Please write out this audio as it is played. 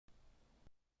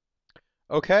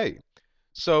Okay,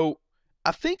 so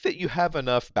I think that you have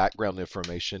enough background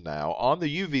information now on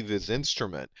the UV-Vis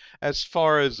instrument as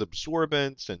far as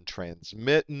absorbance and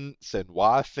transmittance and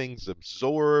why things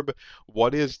absorb,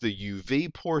 what is the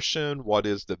UV portion, what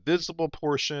is the visible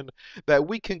portion, that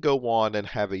we can go on and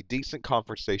have a decent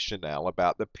conversation now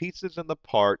about the pieces and the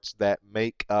parts that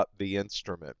make up the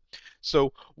instrument.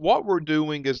 So what we're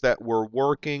doing is that we're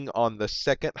working on the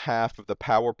second half of the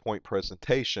PowerPoint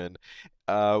presentation.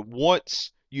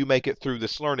 Once you make it through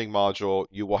this learning module,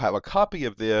 you will have a copy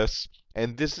of this,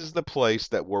 and this is the place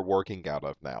that we're working out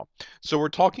of now. So we're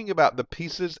talking about the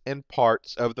pieces and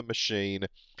parts of the machine,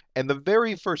 and the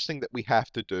very first thing that we have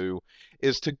to do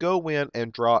is to go in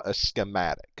and draw a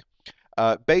schematic.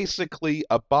 Basically,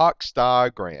 a box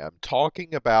diagram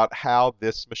talking about how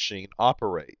this machine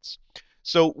operates.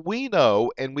 So we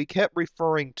know, and we kept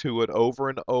referring to it over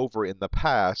and over in the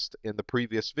past, in the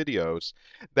previous videos,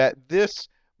 that this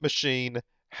machine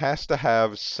has to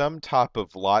have some type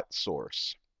of light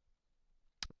source.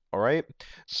 All right,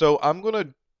 so I'm going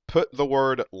to put the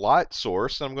word light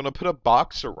source, and I'm going to put a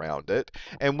box around it,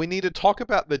 and we need to talk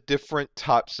about the different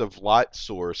types of light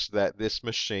source that this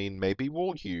machine maybe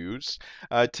will use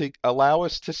to allow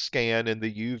us to scan in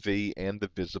the UV and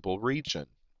the visible region.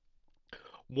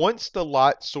 Once the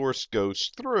light source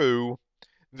goes through,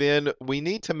 then we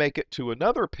need to make it to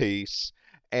another piece,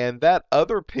 and that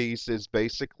other piece is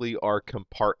basically our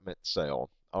compartment cell.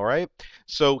 All right,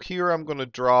 so here I'm going to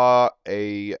draw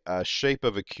a shape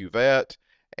of a cuvette,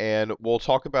 and we'll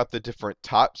talk about the different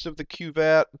types of the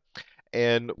cuvette,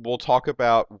 and we'll talk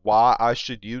about why I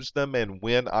should use them and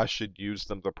when I should use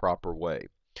them the proper way.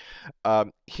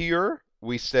 Here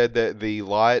we said that the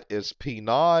light is P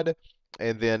nod,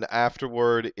 and then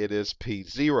afterward it is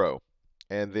P0,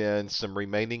 and then some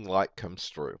remaining light comes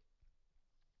through.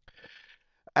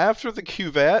 After the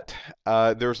cuvette,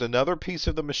 there's another piece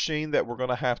of the machine that we're going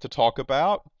to have to talk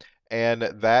about, and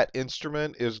that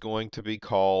instrument is going to be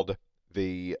called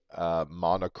the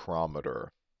monochromator.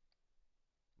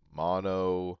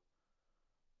 Monochromator.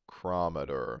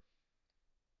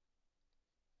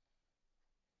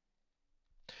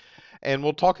 And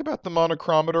we'll talk about the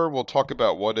monochromator, we'll talk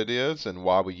about what it is and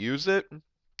why we use it,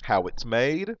 how it's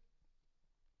made.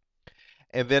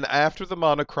 And then after the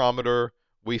monochromator,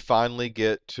 we finally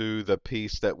get to the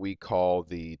piece that we call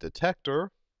the detector.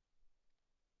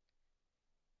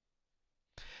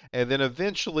 And then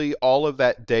eventually all of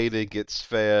that data gets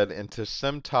fed into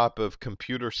some type of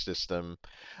computer system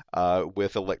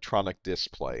with electronic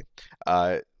display.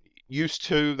 Used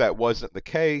to, that wasn't the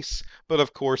case, but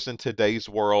of course, in today's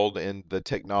world, in the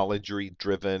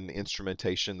technology-driven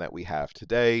instrumentation that we have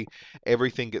today,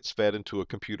 everything gets fed into a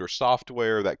computer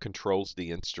software that controls the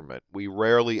instrument. We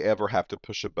rarely ever have to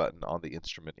push a button on the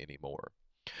instrument anymore.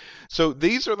 So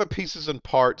these are the pieces and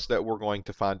parts that we're going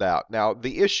to find out. Now,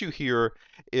 the issue here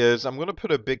is I'm going to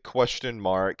put a big question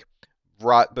mark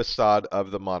right beside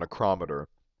of the monochromator,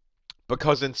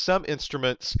 because in some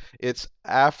instruments it's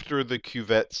after the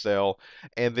cuvette cell,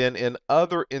 and then in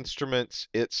other instruments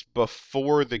it's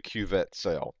before the cuvette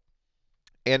cell.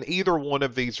 And either one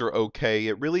of these are okay.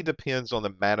 It really depends on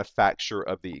the manufacturer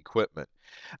of the equipment.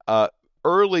 Uh,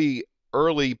 early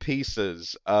early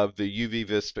pieces of the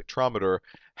UV-Vis spectrometer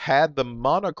had the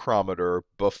monochromator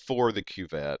before the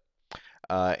cuvette.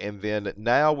 And then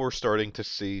now we're starting to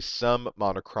see some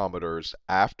monochromators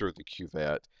after the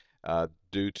cuvette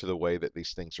due to the way that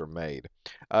these things are made.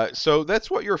 So that's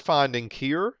what you're finding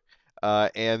here.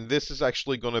 And this is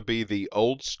actually going to be the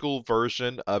old school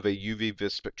version of a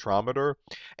UV-Vis spectrometer.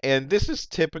 And this is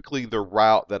typically the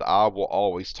route that I will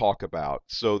always talk about.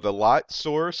 So the light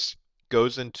source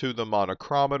goes into the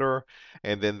monochromator,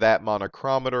 and then that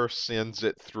monochromator sends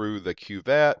it through the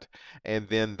cuvette, and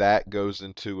then that goes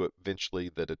into eventually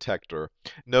the detector.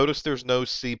 Notice there's no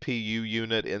CPU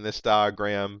unit in this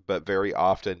diagram, but very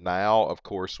often now, of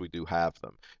course, we do have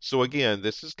them. So again,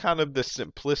 this is kind of the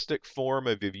simplistic form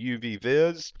of a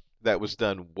UV-Vis that was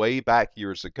done way back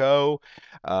years ago.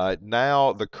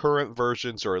 Now the current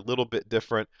versions are a little bit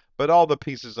different, but all the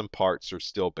pieces and parts are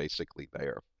still basically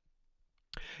there.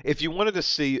 If you wanted to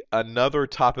see another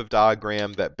type of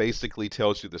diagram that basically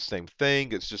tells you the same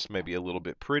thing, it's just maybe a little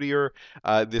bit prettier,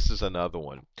 this is another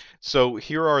one. So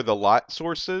here are the light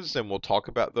sources, and we'll talk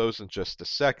about those in just a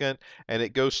second. And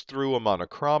it goes through a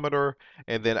monochromator,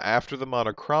 and then after the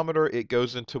monochromator, it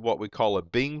goes into what we call a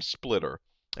beam splitter.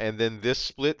 And then this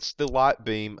splits the light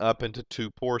beam up into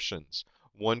two portions.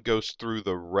 One goes through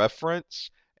the reference,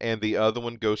 and the other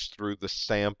one goes through the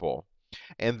sample.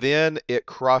 And then it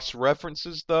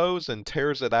cross-references those and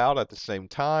tears it out at the same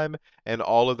time, and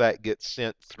all of that gets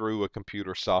sent through a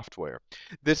computer software.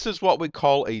 This is what we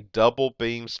call a double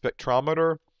beam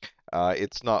spectrometer.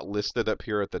 It's not listed up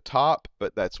here at the top,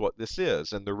 but that's what this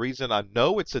is. And the reason I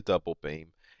know it's a double beam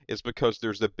is because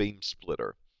there's a beam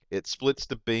splitter. It splits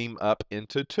the beam up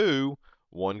into two,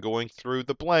 one going through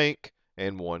the blank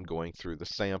and one going through the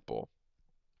sample.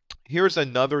 Here's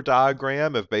another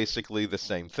diagram of basically the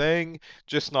same thing,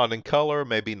 just not in color,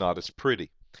 maybe not as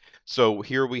pretty. So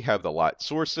here we have the light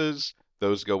sources.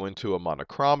 Those go into a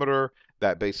monochromator.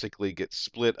 That basically gets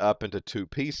split up into two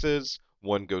pieces.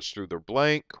 One goes through the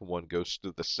blank, one goes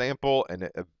through the sample, and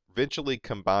it eventually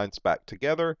combines back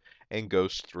together and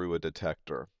goes through a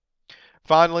detector.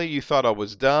 Finally, you thought I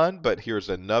was done, but here's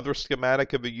another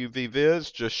schematic of a UV vis,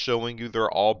 just showing you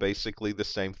they're all basically the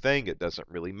same thing. It doesn't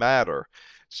really matter.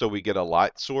 So we get a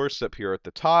light source up here at the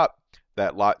top.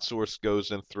 That light source goes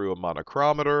in through a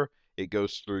monochromator. It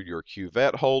goes through your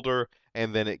cuvette holder,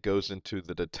 and then it goes into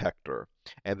the detector.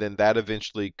 And then that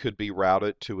eventually could be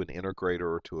routed to an integrator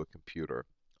or to a computer.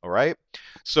 All right,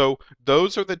 so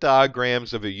those are the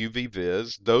diagrams of a UV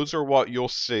vis. Those are what you'll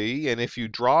see, and if you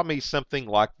draw me something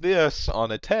like this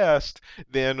on a test,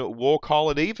 then we'll call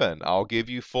it even. I'll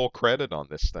give you full credit on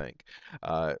this thing.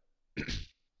 Uh,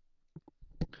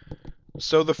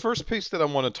 So the first piece that I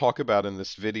want to talk about in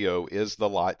this video is the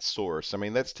light source. I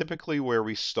mean, that's typically where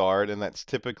we start, and that's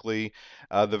typically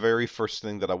the very first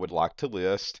thing that I would like to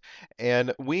list.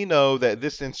 And we know that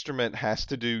this instrument has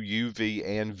to do UV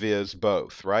and vis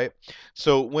both, right?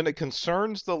 So when it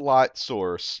concerns the light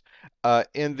source,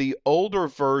 in the older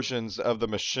versions of the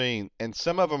machine, and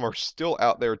some of them are still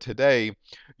out there today,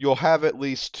 you'll have at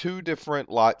least two different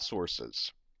light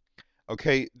sources.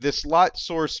 Okay, this light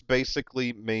source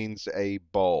basically means a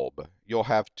bulb. You'll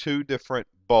have two different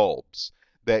bulbs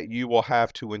that you will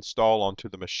have to install onto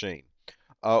the machine.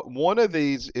 One of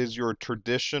these is your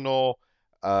traditional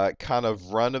kind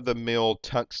of run-of-the-mill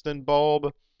tungsten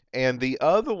bulb, and the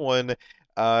other one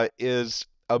is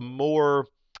a more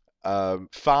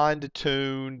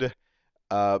fine-tuned,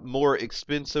 more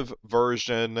expensive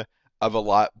version of a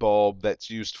light bulb that's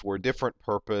used for a different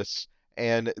purpose,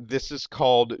 and this is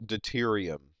called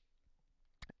deuterium.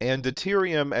 And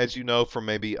deuterium, as you know from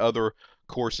maybe other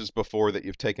courses before that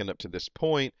you've taken up to this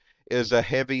point, is a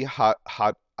heavy hot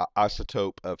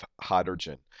isotope of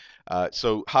hydrogen.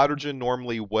 So hydrogen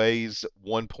normally weighs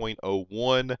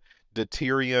 1.01.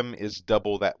 Deuterium is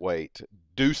double that weight.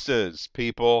 Deuces,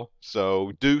 people.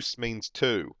 So deuce means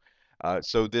two.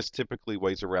 So this typically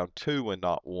weighs around 2 and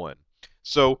not 1.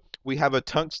 So we have a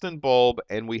tungsten bulb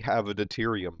and we have a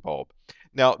deuterium bulb.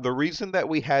 Now, the reason that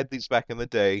we had these back in the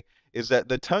day is that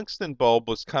the tungsten bulb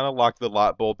was kind of like the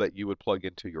light bulb that you would plug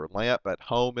into your lamp at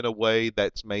home in a way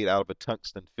that's made out of a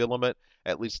tungsten filament.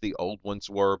 At least the old ones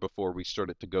were before we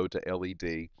started to go to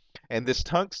LED. And this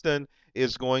tungsten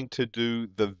is going to do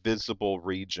the visible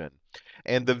region.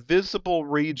 And the visible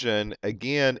region,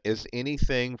 again, is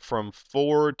anything from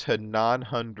 4 to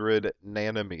 900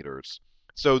 nanometers.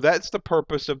 So that's the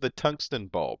purpose of the tungsten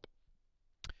bulb.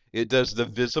 It does the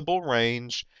visible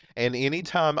range, and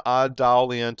anytime I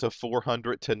dial in to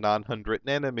 400 to 900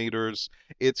 nanometers,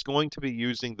 it's going to be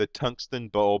using the tungsten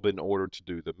bulb in order to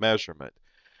do the measurement.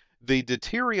 The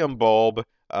deuterium bulb,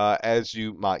 as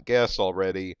you might guess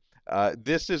already,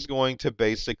 this is going to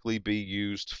basically be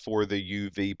used for the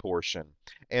UV portion.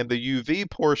 And the UV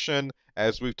portion,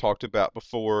 as we've talked about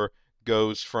before,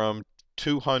 goes from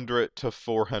 200 to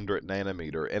 400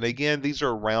 nanometer. And again, these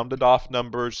are rounded off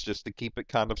numbers just to keep it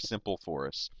kind of simple for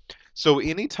us. So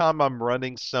anytime I'm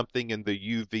running something in the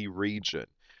UV region,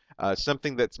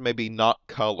 something that's maybe not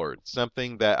colored,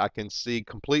 something that I can see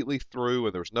completely through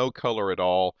and there's no color at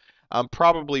all, I'm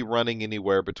probably running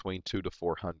anywhere between 2 to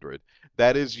 400.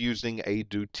 That is using a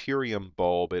deuterium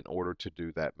bulb in order to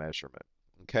do that measurement.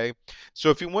 Okay,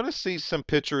 so if you want to see some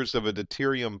pictures of a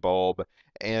deuterium bulb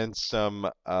and some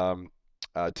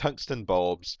tungsten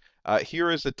bulbs,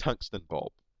 here is a tungsten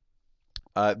bulb.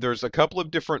 There's a couple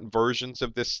of different versions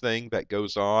of this thing that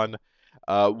goes on.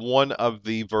 One of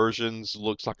the versions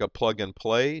looks like a plug and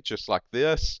play, just like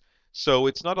this. So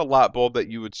it's not a light bulb that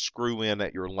you would screw in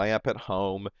at your lamp at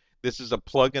home. This is a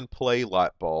plug and play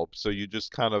light bulb. So you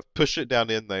just kind of push it down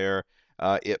in there.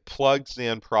 It plugs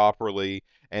in properly.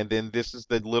 And then this is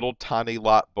the little tiny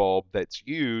light bulb that's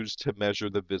used to measure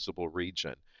the visible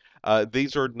region.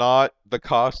 These are not the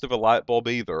cost of a light bulb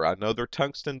either. I know they're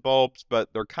tungsten bulbs,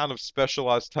 but they're kind of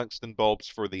specialized tungsten bulbs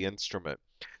for the instrument.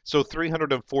 So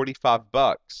 345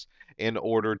 bucks. in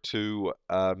order to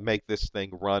make this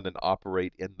thing run and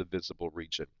operate in the visible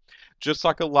region. Just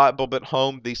like a light bulb at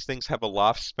home, these things have a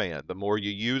lifespan. The more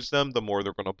you use them, the more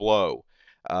they're going to blow.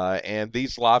 And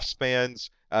these lifespans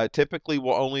typically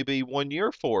will only be 1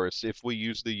 year for us if we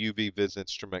use the UV vis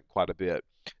instrument quite a bit.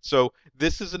 So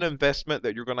this is an investment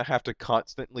that you're going to have to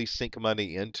constantly sink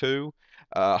money into.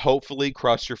 Hopefully,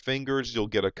 cross your fingers, you'll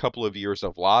get a couple of years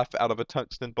of life out of a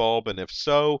tungsten bulb, and if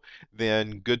so,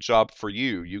 then good job for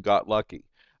you. You got lucky.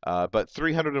 But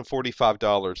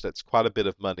 $345, that's quite a bit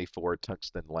of money for a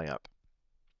tungsten lamp.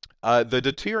 The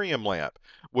deuterium lamp.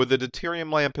 Well, the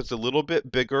deuterium lamp is a little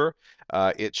bit bigger.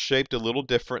 It's shaped a little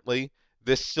differently.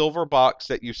 This silver box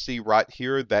that you see right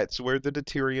here, that's where the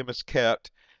deuterium is kept.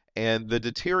 And the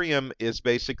deuterium is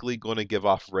basically going to give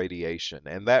off radiation.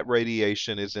 And that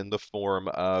radiation is in the form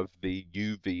of the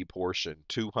UV portion,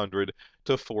 200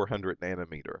 to 400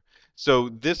 nanometer. So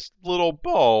this little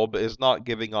bulb is not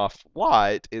giving off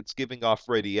light, it's giving off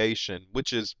radiation,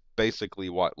 which is basically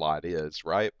what light is,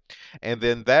 right? And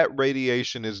then that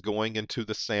radiation is going into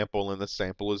the sample, and the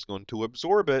sample is going to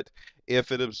absorb it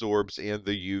if it absorbs in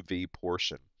the UV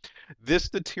portion. This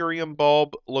deuterium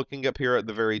bulb, looking up here at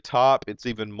the very top, it's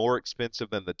even more expensive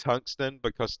than the tungsten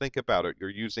because think about it, you're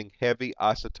using heavy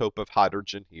isotope of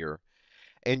hydrogen here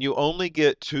and you only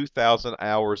get 2,000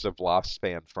 hours of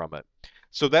lifespan from it.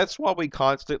 So that's why we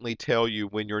constantly tell you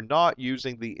when you're not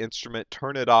using the instrument,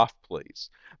 turn it off, please.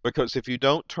 Because if you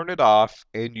don't turn it off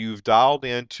and you've dialed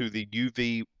into the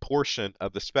UV portion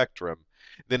of the spectrum,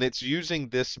 then it's using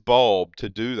this bulb to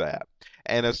do that.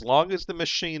 And as long as the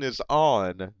machine is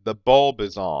on, the bulb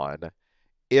is on.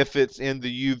 If it's in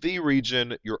the UV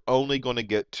region, you're only going to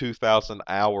get 2,000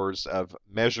 hours of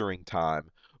measuring time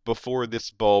before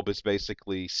this bulb is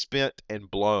basically spent and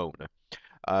blown.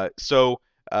 So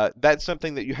that's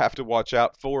something that you have to watch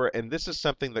out for, and this is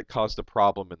something that caused a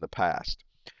problem in the past.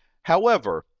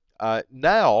 However,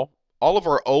 now all of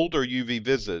our older UV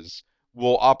vises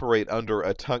will operate under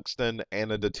a tungsten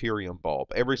and a deuterium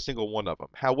bulb, every single one of them.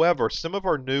 However, some of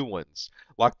our new ones,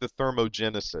 like the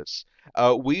thermogenesis,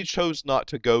 we chose not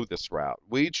to go this route.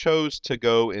 We chose to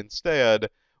go instead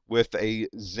with a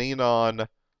xenon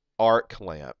arc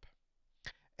lamp.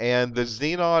 And the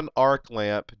xenon arc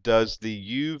lamp does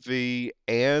the UV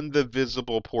and the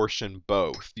visible portion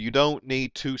both. You don't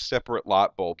need two separate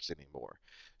light bulbs anymore.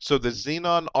 So the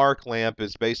xenon arc lamp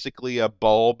is basically a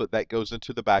bulb that goes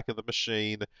into the back of the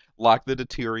machine, like the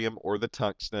deuterium or the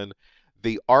tungsten.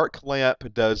 The arc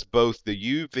lamp does both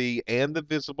the UV and the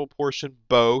visible portion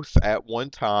both at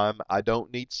one time. I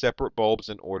don't need separate bulbs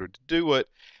in order to do it.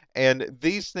 And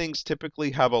these things typically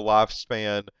have a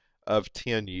lifespan of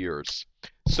 10 years.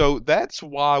 So that's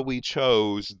why we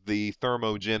chose the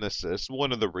thermogenesis,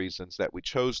 one of the reasons that we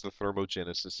chose the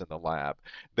thermogenesis in the lab.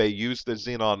 They use the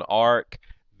xenon arc.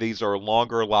 These are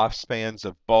longer lifespans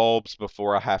of bulbs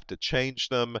before I have to change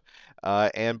them.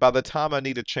 And by the time I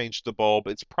need to change the bulb,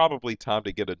 it's probably time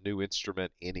to get a new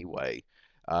instrument anyway.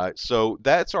 So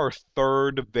that's our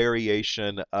third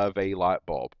variation of a light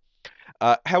bulb.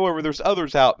 However, there's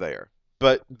others out there,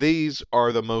 but these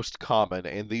are the most common,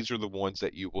 and these are the ones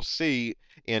that you will see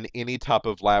in any type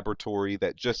of laboratory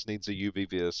that just needs a UV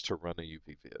vis to run a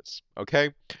UV vis. Okay,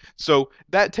 so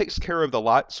that takes care of the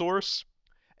light source.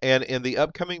 And in the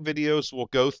upcoming videos, we'll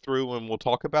go through and we'll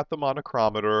talk about the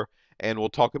monochromator and we'll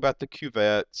talk about the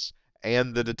cuvettes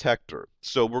and the detector.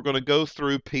 So we're going to go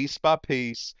through piece by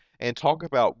piece and talk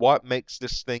about what makes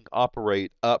this thing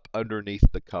operate up underneath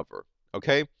the cover.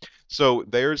 Okay, so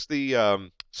there's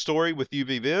the story with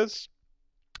UV Viz,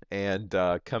 and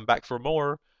come back for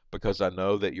more because I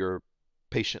know that you're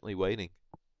patiently waiting.